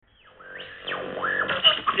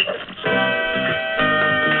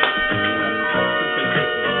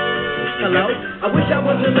hello. I wish I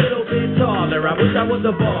was a little bit taller. I wish I was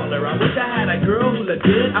a baller. I wish I had a girl who looked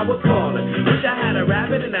good. I would call her. Wish I had a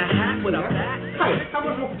rabbit in a hat with a bat. Hey, how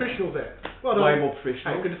much more professional is that? Well done. Way more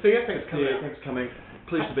professional. Hey, good to see you. Thanks for coming. Yeah, thanks for coming.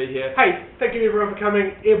 Pleased to be here. Hey, thank you everyone for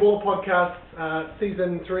coming. Airball Podcast,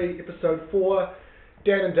 Season 3, Episode 4.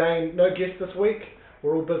 Dan and Dane, no guests this week.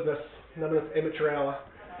 We're all business. None of this amateur hour.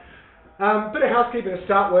 Bit of housekeeping to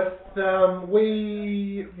start with.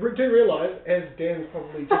 We do realise, as Dan's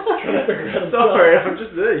probably just trying to figure out himself. Sorry, I'm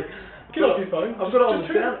just me. Get off your phone. I've got it on the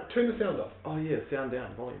sound. Turn the sound off. Oh yeah, sound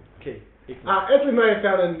down, volume, key. As we may have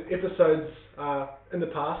found in episodes in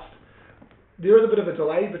the past, there is a bit of a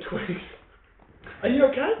delay between... Are you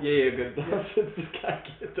okay? Yeah, good. I just can't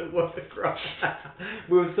get the word across.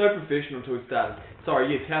 We were so professional until we started.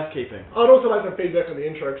 Sorry, yes, housekeeping. I'd also like some feedback on the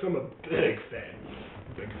intro because I'm a big fan.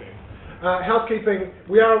 Housekeeping,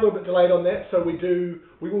 we are a little bit delayed on that, so we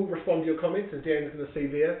will respond to your comments as Dan's going to see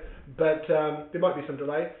there, but there might be some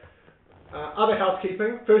delay. Other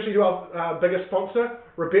housekeeping, firstly to our biggest sponsor,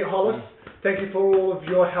 Rebet Hollis. Thank you for all of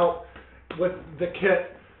your help with the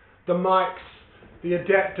kit, the mics, the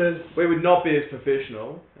adapters. We would not be as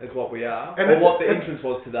professional as what we are, and or what the entrance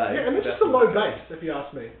was today. Yeah, and it's just a low base, if you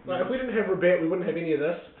ask me. Like, if we didn't have Rebet, we wouldn't have any of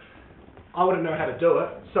this. I wouldn't know how to do it.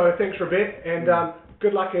 So thanks, Rebet, and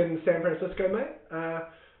good luck in San Francisco, mate.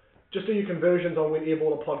 Just do your conversions on when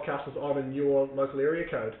Airballer Podcast is on in your local area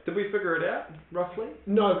code. Did we figure it out, roughly?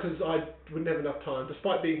 No, because I wouldn't have enough time,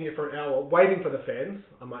 despite being here for an hour, waiting for the fans,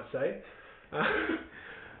 I might say.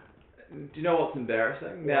 Do you know what's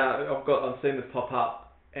embarrassing? Now, I've seen this pop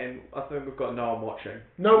up, and I think we've got no one watching.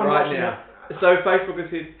 No one right watching now. So Facebook has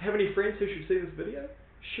said, have any friends who should see this video?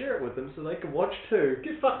 Share it with them so they can watch too.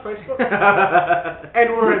 Get fucked, Facebook. And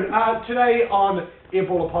we're in. Today on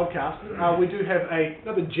Airballer Podcast, we do have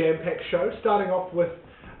another jam-packed show, starting off with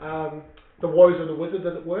the woes of the Wizards,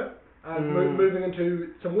 as it were, moving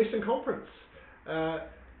into some Western Conference.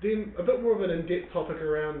 Then a bit more of an in-depth topic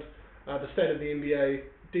around the state of the NBA,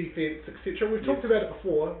 defense, etc. We've talked about it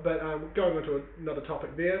before, but going on to another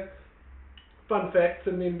topic there. Fun facts,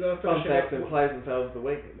 and then fun facts and players and fails of the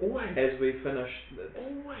week. Always. As we finish.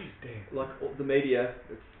 Always, Dan. Like the media,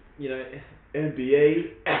 it's,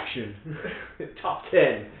 NBA action. Top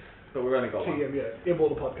 10. But we've only got one. TM, yeah.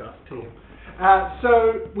 Airballer Podcast, TM.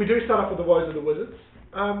 So, we do start off with the woes of the Wizards.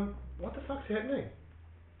 What the fuck's happening?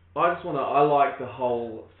 I like the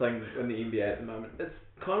whole thing in the NBA at the moment. It's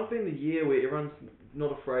kind of been the year where everyone's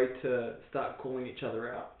not afraid to start calling each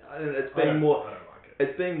other out. And it's being more... I don't like it.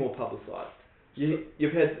 It's being more publicised.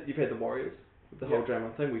 You've had the Warriors with the whole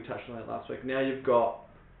Draymond thing. We touched on that last week. Now you've got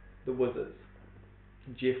the Wizards.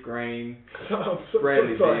 Jeff Green,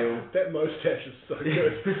 Bradley Beal. That mustache is so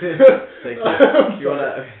good. Thank you. You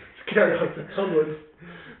wanna carry on onwards.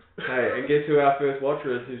 Hey, and guess who our first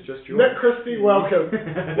watcher is? Who's just joined? Nick Christie, welcome.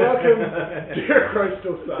 Welcome. Derek Rose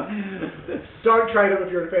still sucks. Don't trade him if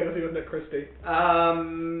you're in fantasy with Nick Christie.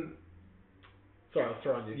 Sorry, I was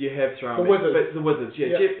throwing you. You have thrown the me. Wizards. But the Wizards, yeah.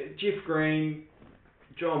 Jeff Green,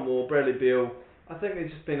 John Wall, Bradley Beal. I think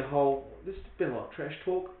there's been a lot of trash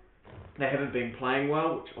talk. They haven't been playing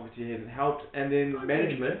well, which obviously hasn't helped. And then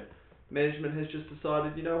management has just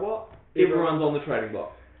decided, you know what? Everyone's on the trading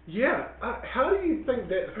block. Yeah. How do you think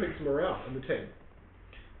that affects morale in the team?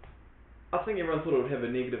 I think everyone thought it would have a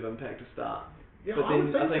negative impact to start. Yeah, but then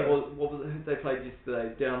I think so. what was it they played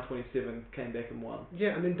yesterday? Down 27, came back and won.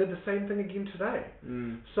 Yeah, and then did the same thing again today.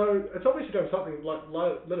 So it's obviously done something like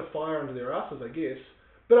lit a fire under their asses, I guess.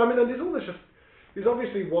 But I mean, there's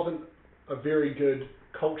obviously wasn't a very good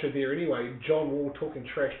culture there anyway. John Wall talking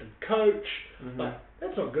trash to the coach. Like,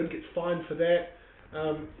 that's not good. Gets fined for that.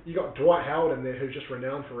 You got Dwight Howard in there, who's just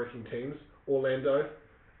renowned for wrecking teams. Orlando,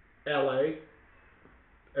 LA.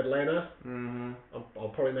 Atlanta. I'll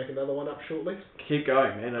probably make another one up shortly. Keep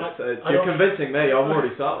going, man. You're convincing me. I'm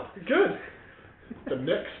already sold. Good. The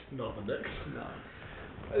Knicks, not the Knicks.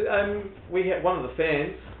 No. We had one of the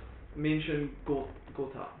fans mention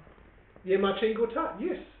Gortat. Yeah, Marcin Gortat.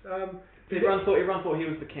 Yes. Everyone thought he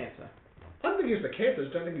was the cancer. I don't think he's the cancer.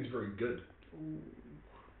 I don't think he's very good.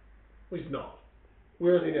 Well, he's not.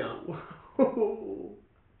 Where is he now?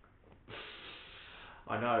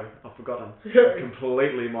 I know, I've forgotten. I'm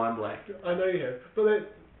completely mind blank. I know you have.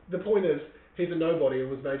 But the point is, he's a nobody and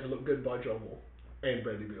was made to look good by John Wall and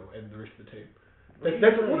Bradley Beal and the rest of the team. They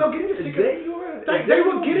were getting to the second. They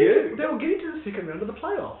were getting to the second round of the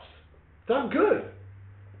playoffs. They're good.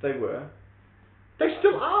 They were. They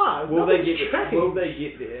still are. Will they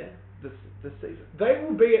get there this season? They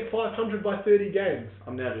will be at 500 by 30 games.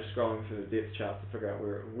 I'm now just scrolling through the depth charts to figure out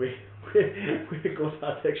where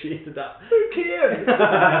Gortat's actually ended up. Who cares?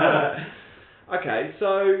 Okay, so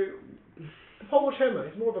Polish hammer.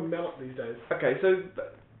 He's more of a mallet these days. Okay, so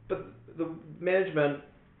but the management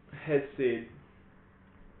has said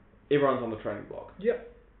everyone's on the trading block. Yep.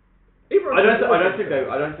 I don't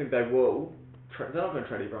think they will. They're not going to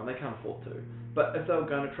trade everyone. They can't afford to. But if they were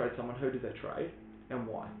going to trade someone, who do they trade and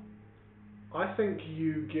why? I think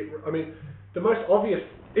you get. I mean, the most obvious.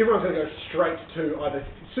 Everyone's going to go straight to either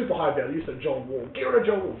super high value, so John Wall. Get rid of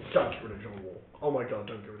John Wall. Don't get rid of John Wall. Oh my God,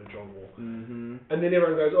 don't get rid of John Wall. Mm-hmm. And then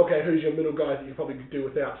everyone goes, okay, who's your middle guys that you probably could do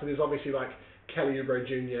without? So there's obviously like Kelly Oubre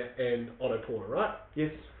Jr. and Otto Porter, right?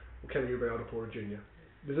 Yes. Or Kelly Oubre, Otto Porter Jr.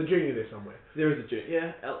 There's a junior there somewhere. There is a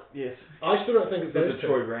junior. Yeah. Yes. I still don't think it's There's those a two.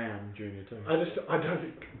 Troy Brown Jr. too. I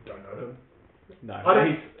don't know him. No. I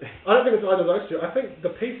don't think it's either of those two. I think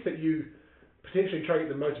the piece that you potentially trade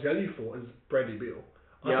the most value for is Bradley Beal.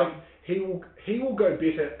 I think he will go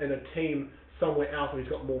better in a team somewhere else where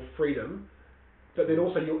he's got more freedom. But then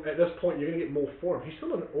also, at this point, you're going to get more for him. He's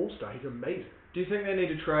still an all-star. He's amazing. Do you think they need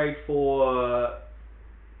to trade for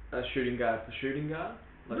a shooting guard for shooting guard?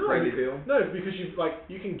 Like Bradley Beal? No, because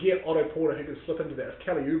you can get Otto Porter who can slip into that. It's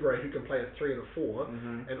Kelly Oubre who can play a 3 and a 4,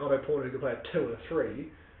 and Otto Porter who can play a 2 and a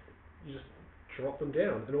 3. You just drop them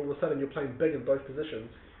down, and all of a sudden you're playing big in both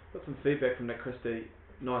positions. Got some feedback from Nick Christie.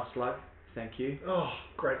 Nice slug. Thank you. Oh,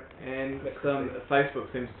 great. And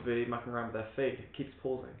Facebook seems to be mucking around with their feed. It keeps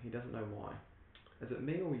pausing. He doesn't know why. Is it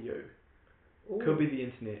me or you? Ooh. Could be the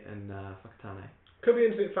internet in Whakatane. Could be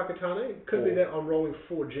internet Whakatane. Could be that I'm rolling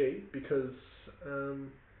 4G because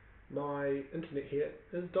my internet here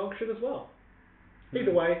is dog shit as well.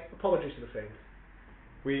 Either way, apologies to the fans.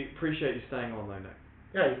 We appreciate you staying on though, Nick.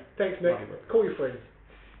 Hey, thanks Nick. Call your friends.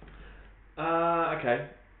 Okay.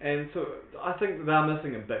 And so I think they're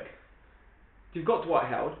missing a big. You've got Dwight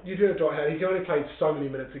Howard. You do have Dwight Howard. He can only play so many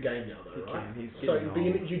minutes a game now, though, right? He's so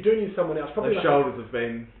you do need someone else. Probably Those shoulders have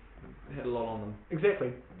had a lot on them.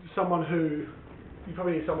 Exactly. Someone who you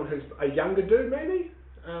probably need someone who's a younger dude, maybe,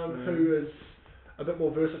 who is a bit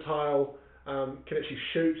more versatile, can actually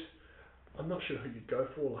shoot. I'm not sure who you'd go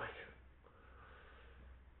for.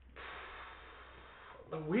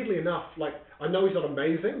 Weirdly enough, I know he's not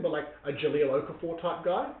amazing, but a Jahlil Okafor type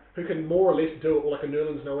guy who can more or less do it, or like a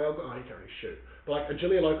Nerlens Noel guy. Oh, he can't really shoot, but a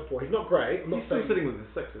Jahlil Okafor, he's not great. He's still sitting with the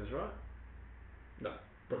Sixers, right? No,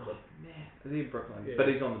 Brooklyn. Oh, man, is he in Brooklyn? Yeah. But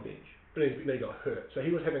he's on the bench. But he got hurt, so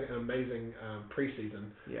he was having an amazing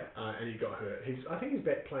preseason. Yeah. And he got hurt. I think he's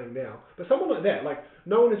back playing now. But someone like that,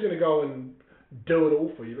 no one is going to go and do it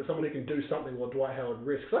all for you, but someone who can do something while Dwight Howard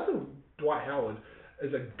rests. Because I think Dwight Howard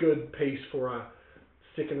is a good piece for a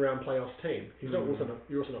second round playoffs team. He's not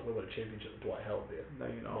you're also not going to win a championship with Dwight Howard there.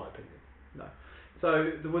 No, you're not. In my opinion. No.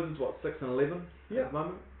 So the Wizards 6 and 11 yeah. at the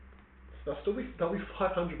moment. They'll be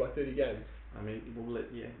 500 by 30 games. I mean,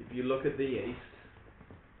 if you look at the East,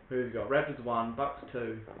 who've got Raptors 1, Bucks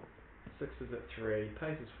 2, Sixers at 3,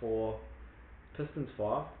 Pacers 4, Pistons 5.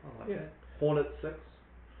 I like that. Hornets 6.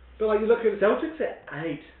 But you look at Celtics at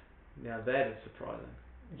 8. Now that is surprising.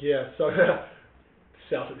 Yeah. So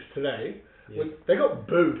Celtics today. Yes. They got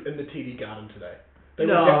booed in the TD Garden today. They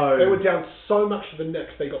were down so much to the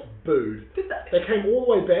Knicks, they got booed. Did they? They came all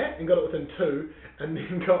the way back and got it within 2, and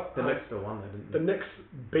then got... The Knicks still won though, didn't they? The Knicks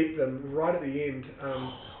beat them right at the end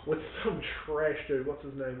with some trash dude. What's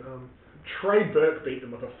his name? Trey Burke beat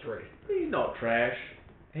them with a 3. He's not trash.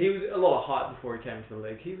 He was a lot of hype before he came to the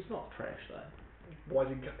league. He was not trash though. Why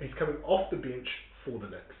is he's coming off the bench for the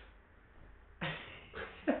Knicks.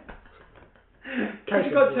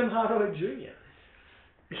 You got Tim Hardaway Jr.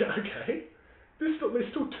 Yeah, okay. There's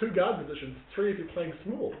still 2 guard positions, 3 if you're playing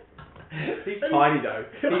small. He's tiny though.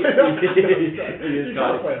 He is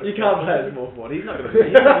tiny. You can't play a small forward. He's not going to fit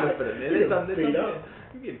in there.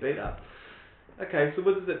 He'll get beat up. Okay, so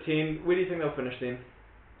Wizards at 10. Where do you think they'll finish then?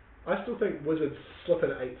 I still think Wizards slip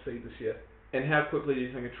in at 8 seed this year. And how quickly do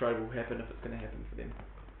you think a trade will happen if it's going to happen for them?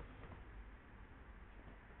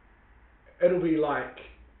 It'll be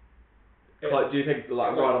do you think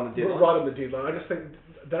right on the deadline? Right on the deadline. I just think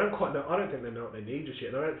they don't quite know. I don't think they know what they need just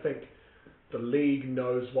yet. And I don't think the league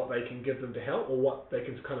knows what they can give them to help or what they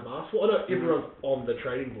can kind of ask for. I know everyone's on the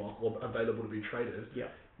trading block or available to be traded. Yeah.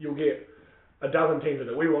 You'll get a dozen teams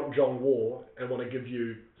that we want John Wall and want to give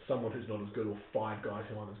you someone who's not as good or 5 guys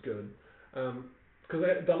who aren't as good. Because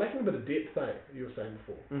they're lacking a bit of depth, you were saying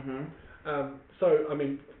before. Mm-hmm. So, I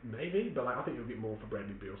mean, maybe, but I think you'll get more for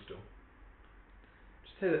Bradley Beal still.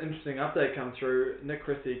 Just had an interesting update come through. Nick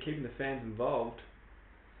Christie keeping the fans involved.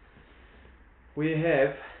 We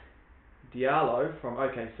have Diallo from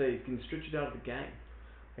OKC getting stretched out of the game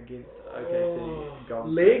against OKC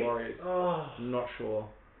Golden State Warriors. I'm not sure.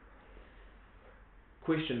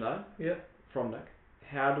 Question though, from Nick.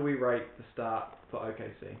 How do we rate the start for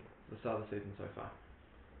OKC? the start of the season so far?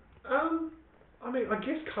 I mean, I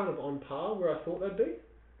guess kind of on par where I thought they'd be.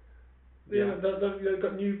 Yeah. They've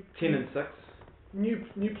got new 10 and 6.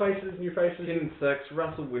 new places, new faces. 10 and 6.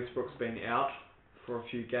 Russell Westbrook's been out for a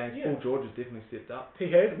few games. Yeah. Paul George has definitely stepped up. He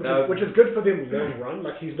has, which is good for them long run.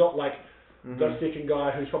 Like, he's not like Mm-hmm. the second guy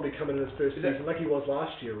who's probably coming in his first Is that- season like he was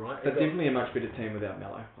last year, right? But definitely a much better team without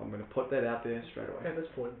Melo. I'm going to put that out there straight away. At this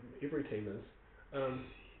point, every team is.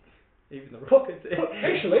 Even the Put, Rockets.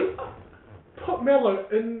 actually, put Melo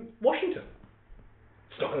in Washington.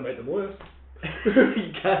 It's not going to make them worse.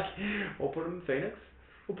 You can't. Or put him in Phoenix.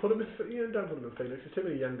 We'll put him in. Don't put him in Phoenix. There's too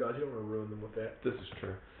many young guys. You don't want to ruin them with that. This is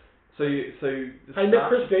true. The Hey, Nick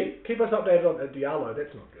Christie, keep us updated on Diallo. That's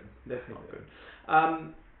not good. That's not good.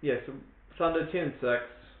 Yeah. So Thunder 10 and 6.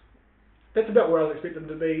 That's about where I was expecting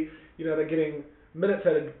them to be. You know, they're getting minutes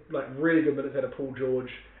out of, like, really good minutes out of Paul George,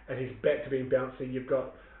 and he's back to being bouncy. You've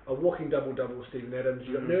got a walking double-double with Steven Adams.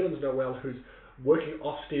 You've got Nerlens Noel, who's working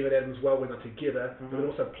off Steven Adams well when they're together, but then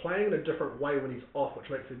also playing in a different way when he's off, which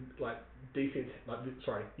makes the defense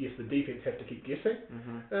have to keep guessing.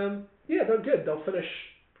 Yeah, they're good. They'll finish.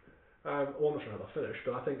 Well, I'm not sure how they'll finish,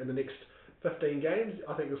 but I think in the next 15 games,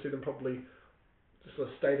 I think you'll see them probably just sort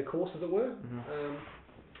of stay the course, as it were.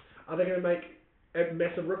 Are they going to make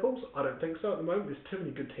massive ripples? I don't think so at the moment. There's too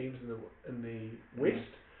many good teams in the West.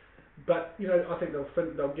 But, you know, I think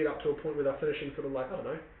they'll get up to a point where they're finishing sort of like, I don't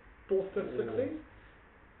know, 4th, 5th, 6th seed.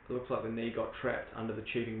 It looks like the knee got trapped under the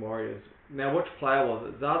cheating Warriors. Now, which player was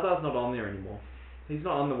it? Zaza's not on there anymore. He's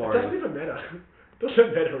not on the It Warriors. doesn't even matter.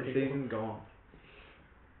 Doesn't matter anymore. Season gone.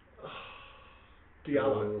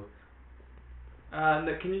 Diallo.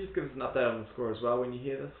 Nick, can you just give us an update on the score as well when you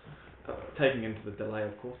hear this? Taking into the delay,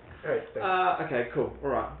 of course. Hey, thanks. Okay, cool.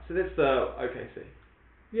 Alright, so that's the OKC.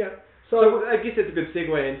 Yeah. So I guess that's a good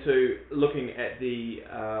segue into looking at the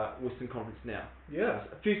Western Conference now. Yeah.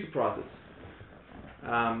 A few surprises.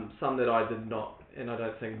 Some that I did not, and I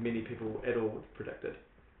don't think many people at all would have predicted.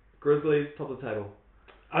 Grizzlies, top of the table.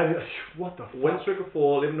 What the fuck? Win streak of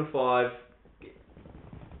 4, 11-5.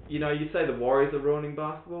 You know, you say the Warriors are ruining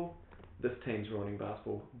basketball. This team's ruining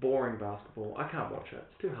basketball. Boring basketball. I can't watch it.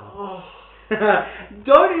 It's too hard.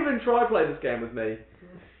 Don't even try to play this game with me.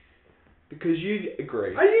 Because you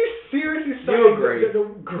agree. Are you seriously saying You agree. that the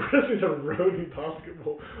Grizzlies are ruining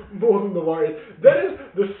basketball more than the Warriors? That is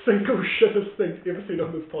the single shittest thing ever seen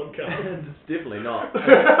on this podcast. It's definitely not.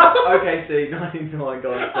 OKC 99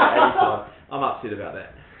 Golden State 85. I'm upset about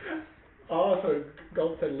that. Oh, so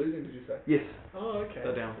Golden State losing, did you say? Yes. Oh, okay.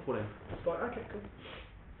 They're down 14. Okay, cool.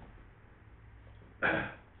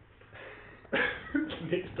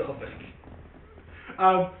 Next topic.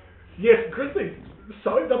 Yes, Grizzlies.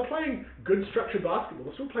 So they're playing good structured basketball.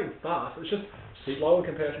 They're still playing fast. It's just slow in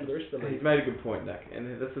comparison to the rest of the league. He's made a good point, Nick, and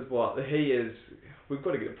this is what he is. We've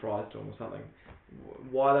got to get a prize to him or something.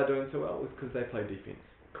 Why they're doing so well is because they play defense.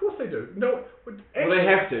 Of course they do. No, actually, Well, they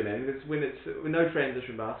have to, man. It's when no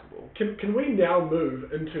transition basketball. Can we now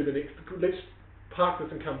move into the next? Let's park this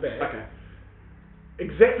and come back. Okay.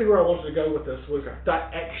 Exactly where I wanted to go with this was they're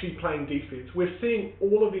actually playing defense. We're seeing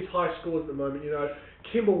all of these high scores at the moment. You know,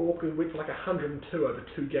 Kemba Walker went for like 102 over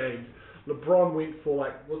 2 games. LeBron went for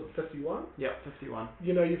like, was it 51? Yep, 51.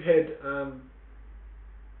 You know, you've had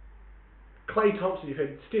Klay Thompson, you've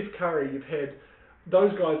had Steph Curry, you've had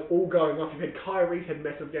those guys all going off. You've had Kyrie had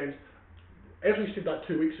massive games. As we said like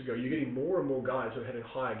 2 weeks ago, you're getting more and more guys who are having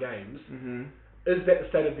higher games. Is that the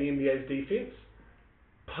state of the NBA's defense?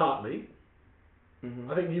 Partly.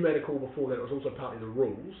 I think you made a call before that it was also partly the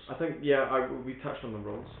rules. I think, we touched on the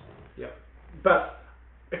rules. Yep. But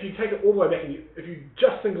if you take it all the way back and if you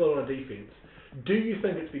just single it on a defense, do you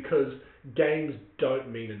think it's because games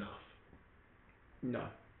don't mean enough? No.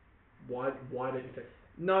 Why don't you think?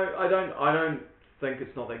 No, I don't think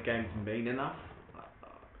it's not that games mean enough.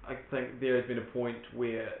 I think there has been a point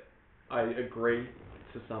where I agree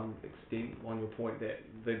to some extent on your point that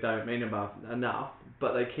they don't mean enough,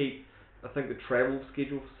 but they keep. I think the travel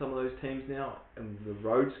schedule for some of those teams now and the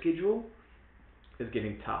road schedule is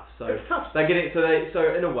getting tough. So it's tough. they're getting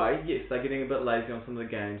so in a way, yes, they're getting a bit lazy on some of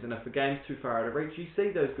the games. And if the game's too far out of reach, you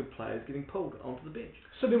see those good players getting pulled onto the bench.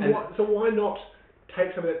 So then, why not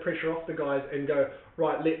take some of that pressure off the guys and go,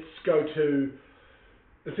 right? Let's go to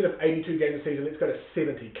instead of 82 games a season, let's go to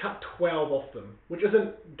 70. Cut 12 off them, which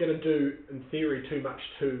isn't going to do in theory too much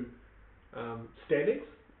to standings.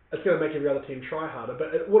 It's going to make every other team try harder,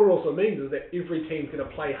 but what it also means is that every team's going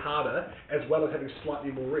to play harder as well as having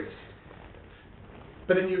slightly more rest.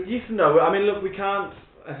 But then yes and no. I mean, look, we can't.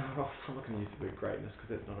 I'm not going to use the word greatness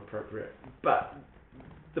because that's not appropriate. But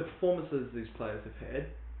the performances these players have had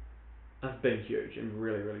have been huge and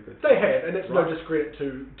really, really good. They have, and it's no Right. discredit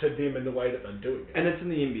to them in the way that they're doing it. And it's in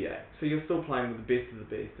the NBA, so you're still playing with the best of the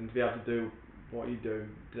best, and to be able to do what you do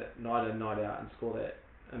night in, night out, and score that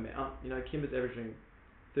amount. Kemba's averaging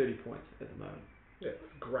 30 points at the moment. Yeah,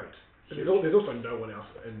 it's great. But Huge. there's also no one else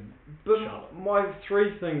in But Charlotte. my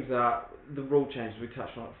three things are the rule changes we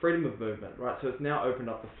touched on. Freedom of movement, right? So it's now opened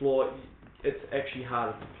up the floor. It's actually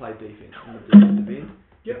harder to play defense in the defensive end.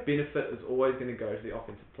 Yep. The benefit is always going to go to the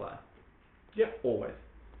offensive player. Yep. Always.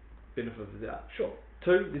 Benefit is out. Sure.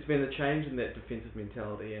 Two, there's been a change in that defensive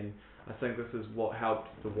mentality, and I think this is what helped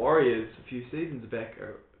the Warriors a few seasons back,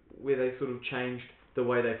 where they sort of changed the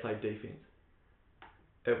way they played defense.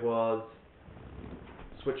 It was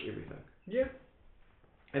switch everything. Yeah.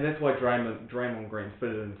 And that's why Draymond Green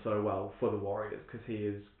fitted in so well for the Warriors, because he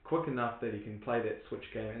is quick enough that he can play that switch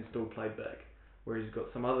game and still play big. Whereas you've got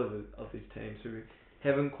some other of these teams who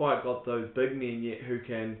haven't quite got those big men yet who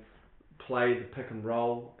can play the pick and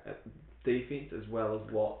roll at defense as well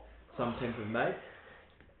as what some teams have made.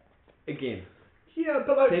 Again, Yeah,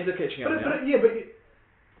 but like, teams are catching up now.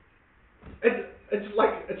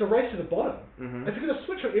 it's a race to the bottom. Mhm. If you're going to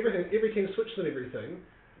switch on everything, every team switches on everything,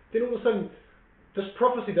 then all of a sudden, this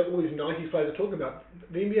prophecy that all these 90s players are talking about,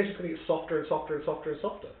 the NBA is just going to get softer and softer and softer and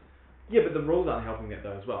softer. Yeah, but the rules aren't helping that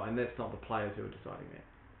though as well, and that's not the players who are deciding that.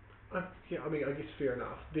 I guess fair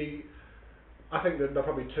enough. I think that they're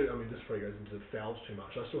probably too. I mean, this probably goes into fouls too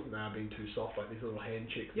much. I still think they are being too soft, like these little hand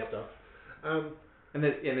checks and stuff. And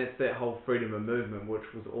that's that whole freedom of movement, which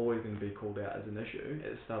was always going to be called out as an issue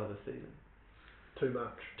at the start of the season. Too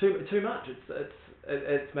much. Too much.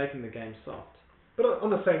 It's making the game soft. But on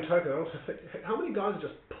the same token, I also think, how many guys are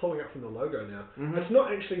just pulling up from the logo now? Mhm. It's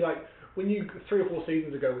not actually like when 3 or 4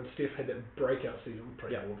 seasons ago when Steph had that breakout season,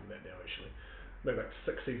 probably Yeah. more than that now actually, maybe like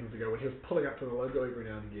 6 seasons ago when he was pulling up to the logo every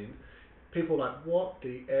now and again. People were like, what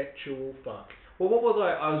the actual fuck? Well, what was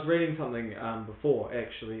I was reading something before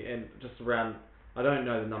actually, and just around, I don't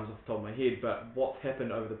know the numbers off the top of my head, but what's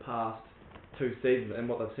happened over the past 2 seasons and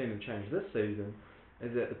what they've seen in change this season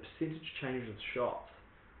is that the percentage changes of shots,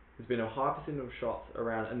 there's been a high percentage of shots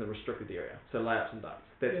around in the restricted area, so layups and dunks.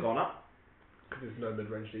 That's gone up, Because there's no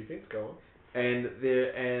mid-range defense. Go on.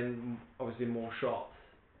 and obviously more shots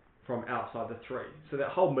from outside the three. So that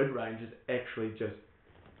whole mid-range is actually just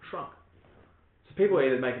shrunk. So people are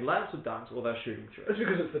either making layups or dunks, or they're shooting through. It's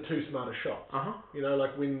because it's the 2 smarter shots. Uh-huh.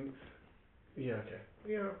 Like when. Yeah. Okay.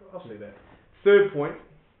 Yeah, I'll see that. Third point.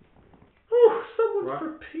 Oh, someone's Right.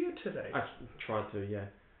 prepared today. I tried to, yeah.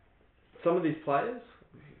 Some of these players,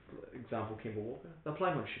 example Kemba Walker, they're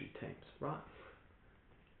playing on shitty teams, right?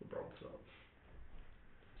 LeBron's not.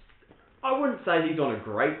 I wouldn't say he's on a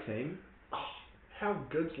great team. How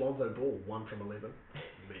good's Lonzo Ball? 1 from 11.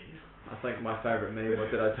 Me. I think my favourite meme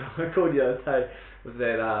was that I called you the other day was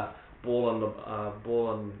that Ball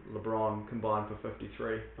and LeBron combined for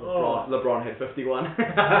 53. Oh. LeBron had 51.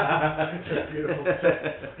 That's beautiful.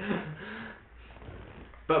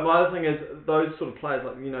 But my other thing is those sort of players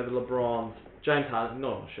like the LeBrons, James Harden,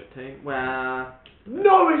 not on a shit team. Wow.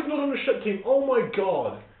 No, he's not on a shit team. Oh my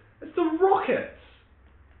god. It's the Rockets.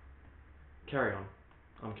 Carry on.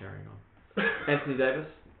 I'm carrying on. Anthony Davis.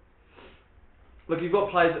 Look, you've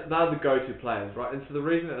got players, they're the go-to players, right? And so the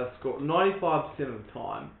reason that they score 95% of the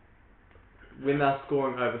time when they're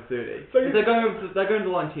scoring over 30, So is they're going to the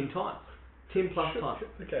line 10 times. 10 plus times.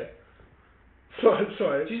 Okay. Sorry.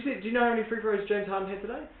 Do you know how many free throws James Harden had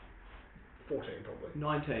today? 14 probably.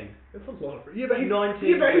 19. That's a lot of free. Yeah, but 19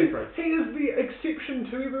 he free throws. he is the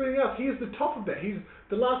exception to everything else. He is the top of that. He's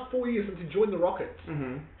the last 4 years since he joined the Rockets.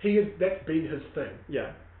 Mm-hmm. That's been his thing.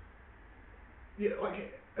 Yeah. Yeah, like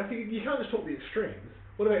I think you can't just talk the extremes.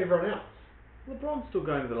 What about everyone else? LeBron's still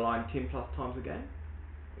going to the line 10 plus times a game.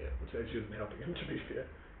 Yeah, which actually isn't helping him to be fair.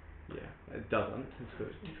 Yeah, it doesn't. It's got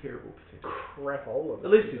a terrible potential. Crap all of it.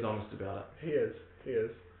 At least he's honest about it. He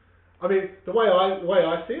is. I mean, the way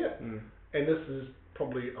I see it, Mm. and this is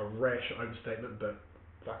probably a rash overstatement, but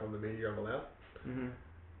fuck on the media, I'm allowed. Mm-hmm.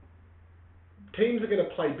 Teams are going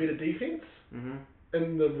to play better defense Mm-hmm.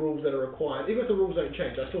 in the rules that are required. Even if the rules don't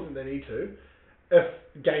change, I still think they need to,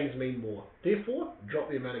 if games mean more. Therefore, drop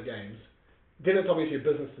the amount of games. Then it's obviously a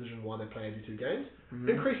business decision why they play 82 games. Mm-hmm.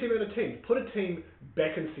 Increase the amount of teams. Put a team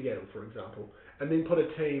back in Seattle, for example, and then put a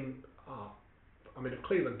team. I mean, if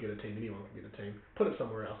Cleveland get a team, anyone can get a team. Put it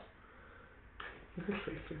somewhere else.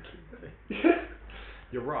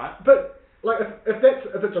 You're right. But like,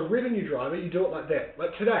 if it's a revenue driver, you do it like that. Like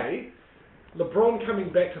today, LeBron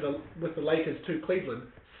coming back with the Lakers to Cleveland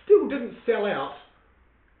still didn't sell out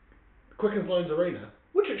Quicken Loans Arena,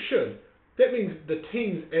 which it should. That means the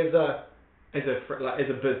teams as a As a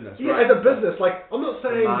business, Yeah, right? as a business. Like, I'm not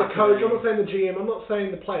saying the coach, I'm not saying marketing. the GM, I'm not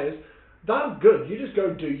saying the players. They're good. You just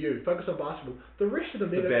go do you. Focus on basketball. The rest of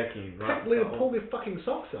them, The back end, right? pull their fucking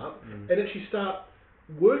socks up and actually start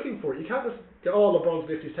working for it. You can't just go, oh, LeBron's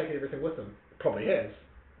left, he's taking everything with him. Probably has.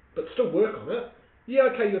 But still work on it.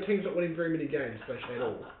 Yeah, okay, your team's not winning very many games, at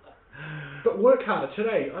all. But work harder.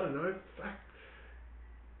 Today, I don't know,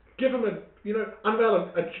 give him unveil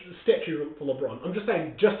a statue for LeBron. I'm just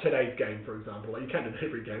saying, just today's game, for example. Like, you can't do it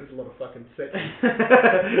every game. There's a lot of fucking statues.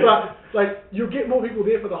 But like, you'll get more people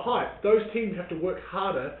there for the hype. Those teams have to work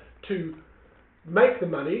harder to make the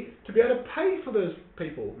money to be able to pay for those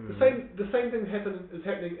people. The same thing is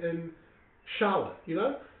happening in Charlotte.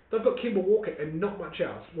 They've got Kemba Walker and not much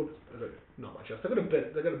else. Well, not much else. They've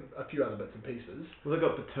got a few other bits and pieces. Well, they've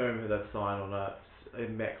got Batum, who they've signed on a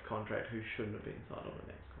max contract, who shouldn't have been signed on a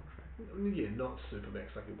max contract. Yeah, not Supermax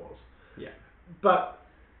like it was. Yeah. But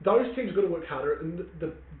those teams have got to work harder, and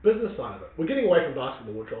the business side of it. We're getting away from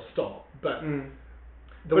basketball, which I'll stop. But to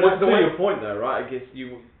your point, though, right? I guess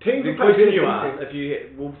teams the will play question better you ask,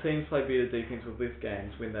 defense. will teams play better defense with less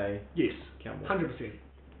games when they come more? 100%.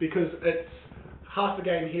 Because it's half a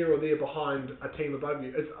game here or there behind a team above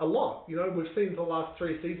you. It's a lot. We've seen the last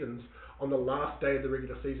 3 seasons. On the last day of the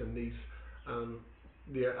regular season,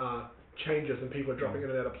 there are changes and people are dropping in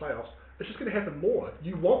and out of playoffs. It's just going to happen more.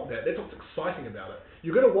 You want that. That's what's exciting about it.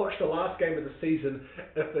 You're going to watch the last game of the season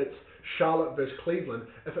if it's Charlotte versus Cleveland,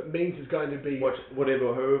 if it means it's going to be...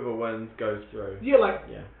 Whoever wins goes through. Yeah,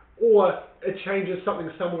 or it changes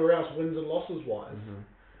something somewhere else, wins and losses wise.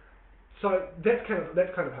 So that's kind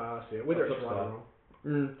of how I see it, whether it's right or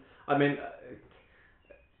wrong. I mean,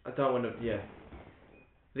 I don't want to... Yeah.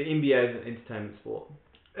 The NBA is an entertainment sport.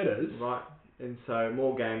 It is. Right? And so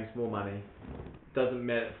more games, more money. Doesn't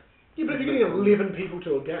matter. Yeah, but if you're getting 11 people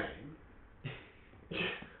to a game...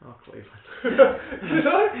 Oh, Cleveland.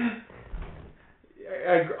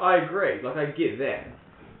 I agree. Like, I get that.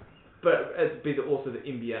 But it'd be also the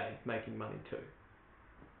NBA making money too.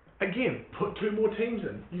 Again, put 2 more teams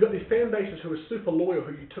in. You've got these fan bases who are super loyal,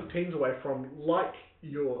 who you took teams away from, like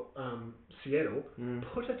your Seattle.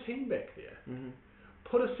 Put a team back there.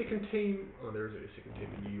 Put a second team... Oh, there is a second team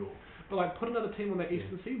in New York. But, like, put another team on the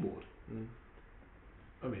Eastern Seaboard.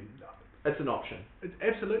 I mean... It's an option. It's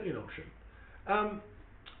absolutely an option. I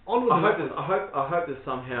hope this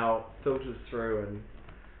somehow filters through and...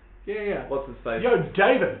 Yeah. What's his face? Yo,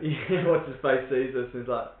 David! What's his face sees this and is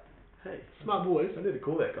like, hey, smart boys. I need to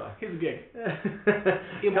call that guy. Here's a gig.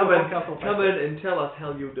 Come in and tell us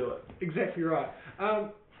how you'll do it. Exactly right.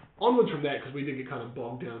 Onwards from that, because we did get kind of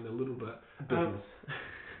bogged down a little bit. Business.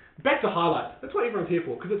 Back to highlights. That's what everyone's here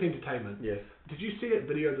for, because it's entertainment. Yes. Did you see that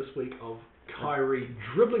video this week of Kyrie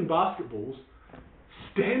dribbling basketballs,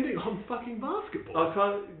 standing on fucking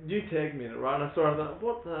basketballs? You tagged me in it, right? And I saw it, I was like,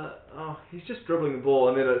 what the... Oh, he's just dribbling the ball,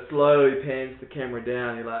 and then it slowly pans the camera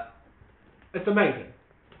down, you're like... It's amazing.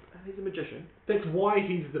 He's a magician. That's why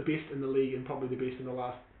he's the best in the league, and probably the best in the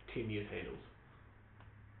last 10 years handles.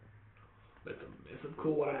 That's a massive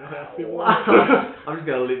call. I don't know how I feel. I'm just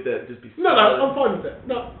going to let that just be... No, I'm fine with it.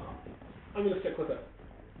 No, I'm going to stick with it.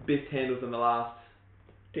 Best handles in the last...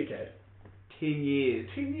 Decade. 10 years.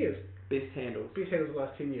 10 years. Best handles. Best handles in the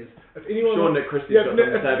last 10 years. If anyone... Sure, Nick Christie's got something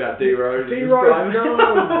to say about D-Rose. D-Rose,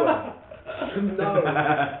 no.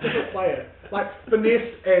 Different player. Like,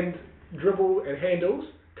 finesse and dribble and handles,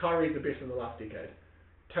 Kyrie's the best in the last decade.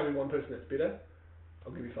 Tell me one person that's better,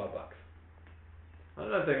 I'll give you $5. I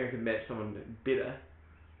don't think I can match someone better,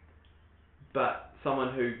 but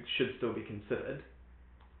someone who should still be considered.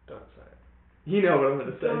 Don't say it. You know what I'm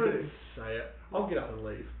going to say. Don't say it. I'll get up and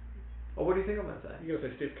leave. Oh, what do you think I'm going to say? You're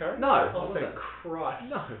going to say Steph Curry? No. Oh, thank Christ.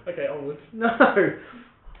 No. Okay, onwards. No.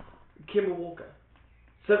 Kemba Walker.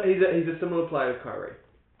 So he's a similar player to Kyrie.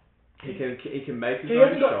 He can make his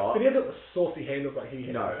own shot. But he hasn't got the saucy handles like he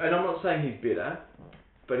has. No, and I'm not saying he's better,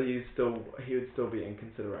 but he would still be in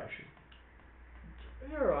consideration.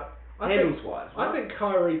 Yeah, right. Handles wise, right? I think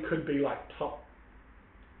Kyrie could be like top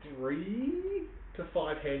 3 to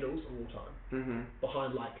 5 handles of all time.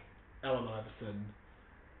 Behind like Allen Iverson.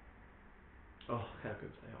 Oh, how good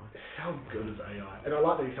is AI? How good is AI? And I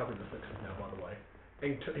like that he's helping the Sixers now, by the way.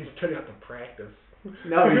 And he's turning up to practice.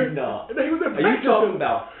 No, he's not. No, he was Are you talking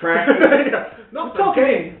about practice? Not the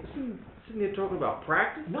game. Sitting here talking about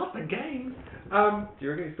practice? Not the game. Do you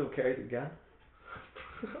reckon he still carries a gun?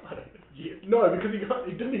 I don't know. Yeah. No, because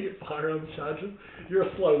he didn't get firearms charges. You're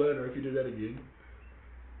a slow learner if you do that again.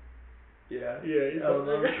 Yeah. Yeah, he's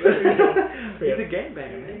a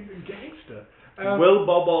gangbanger, man. He's a gangster. Will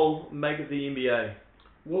Bol Bol make it the NBA?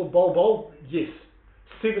 Will Bol Bol? Yes.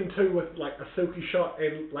 7'2" with like a silky shot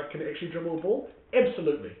and like can actually dribble a ball?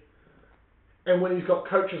 Absolutely. And when he's got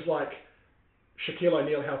coaches like Shaquille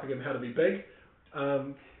O'Neal helping him how to be big,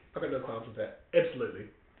 I've got no qualms with that. Absolutely.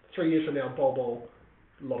 3 years from now, Bol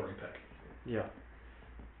lottery pick. Yeah.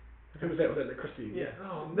 Who was that? Was that Nick Christie? Yeah.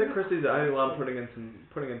 Oh, Nick Christie's the only one putting in some.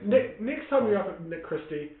 Next time you're up at Nick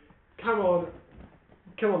Christie, come on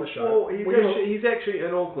the show. Well, he's actually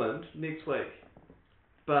in Auckland next week,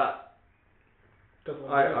 but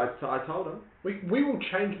I told him. We will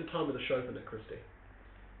change the time of the show for Nick Christie.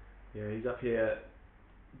 Yeah, he's up here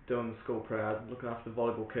doing the school proud, looking after the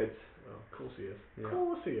volleyball kids. Oh, of course he is. Yeah. Of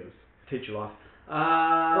course he is. Teacher life.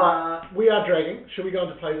 Right, we are dragging. Should we go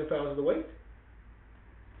into plays and fails of the week?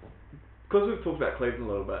 Because we've talked about Cleveland a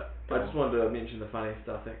little bit, Go I on. just wanted to mention the funny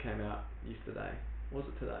stuff that came out yesterday. Was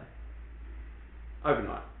it today?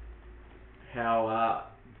 Overnight. How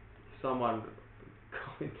someone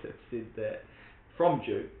commented said that, from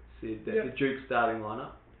Duke, said that Yep. the Duke starting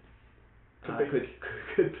lineup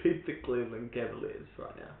could beat the Cleveland Cavaliers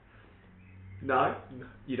right now. No?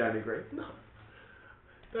 You don't agree? No.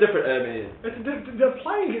 Different, I mean... They're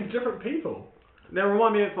playing against different people. Now,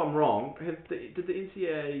 remind me if I'm wrong, did the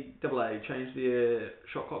NCAA change their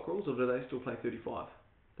shot clock rules, or do they still play 35?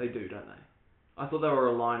 They do, don't they? I thought they were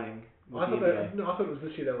aligning with the NBA. I thought it was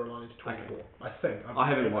this year they were aligning to 24. Okay. I think. I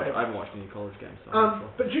haven't watched any college games, so I'm not sure.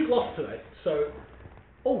 But Duke lost today, so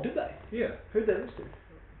Oh, did they? yeah, Who'd they lose to?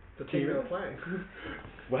 the team they were playing.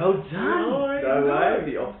 Well done! No way,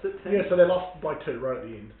 the opposite team. Yeah, so they lost by 2 right at the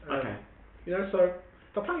end. Okay. You know, so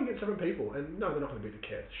they're playing against different people, and no, they're not going to beat the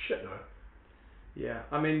Cavs. Shit, no. Yeah,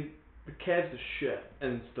 I mean, the Cavs are shit,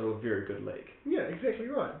 and still a very good league. Yeah, exactly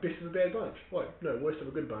right. Best of a bad bunch. Like, no, worst of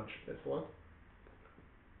a good bunch. That's the one.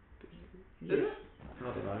 Is Yes. it? I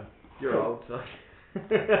don't know. You're old, so...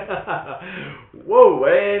 Whoa,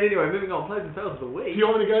 and anyway, moving on, plays and fails of the week. Do you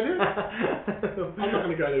want me to go there? I'm not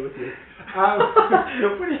going to go there with you.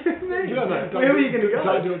 What do you mean? You don't know. Where are you going to go?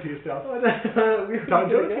 Don't do it to yourself. Don't Don't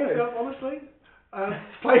do it to yourself, honestly.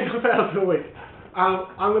 Plays and fails of the week.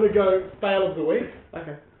 I'm going to go fail of the week.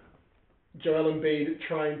 Okay. Joel Embiid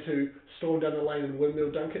trying to storm down the lane and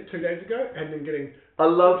windmill dunk it 2 days ago, and then getting... Do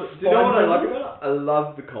you know what I like Fine. about it? I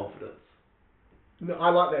love the confidence. No, I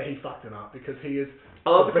like that he fucked it up, because he is... I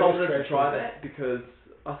love the biggest confidence to trash try man. that, because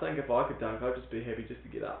I think if I could dunk, I'd just be happy just to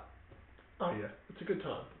get up. Oh yeah, it's a good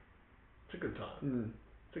time. It's a good time. Mm.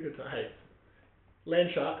 It's a good time. Hey, land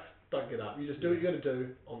sharks, don't get up. You just do what you got to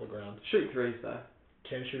do on the ground. Shoot threes though.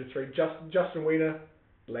 Can shoot a 3. Justin Wiener,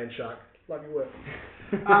 land shark. Love your work.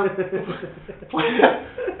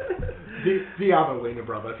 The other Wiener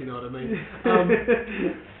brother, if you know what I mean.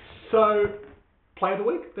 So, play of the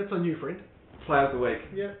week. That's on you, friend. Player of the week.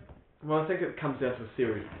 Yeah. Well, I think it comes down to a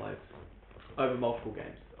series of plays over multiple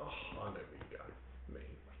games. Oh, I know where you go.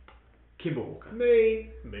 Mean. Kemba Walker.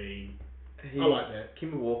 Mean. I like that.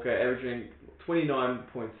 Kemba Walker averaging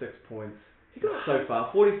 29.6 points so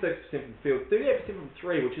far, 46% from the field, 38% from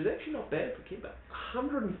 3, which is actually not bad for Kemba.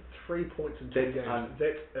 103 points in 2 That's games.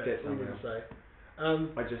 That's what unreal. to say.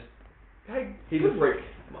 Hey, He's good a freak.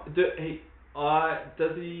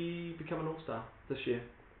 Does he become an all-star this year?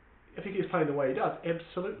 If he keeps playing the way he does,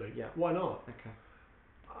 absolutely. Yeah. Why not? Okay.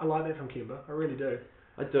 I like that from Kemba. I really do.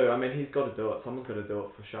 I do. I mean, he's got to do it. Someone's got to do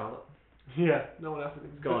it for Charlotte. Yeah, no one else.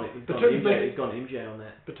 He's gone Batum's MJ on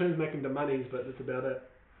that. Batum's making the monies, but that's about it.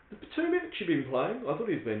 Has Batum actually been playing? I thought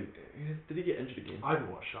he's been... Did he get injured again? I haven't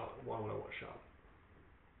watched Charlotte. Why would I watch Charlotte?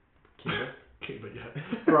 Kemba? Kemba,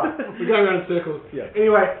 yeah. Right, we're going around in circles. Yeah.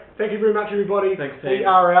 Anyway, thank you very much, everybody. Thanks, We team.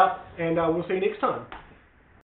 are out, and we'll see you next time.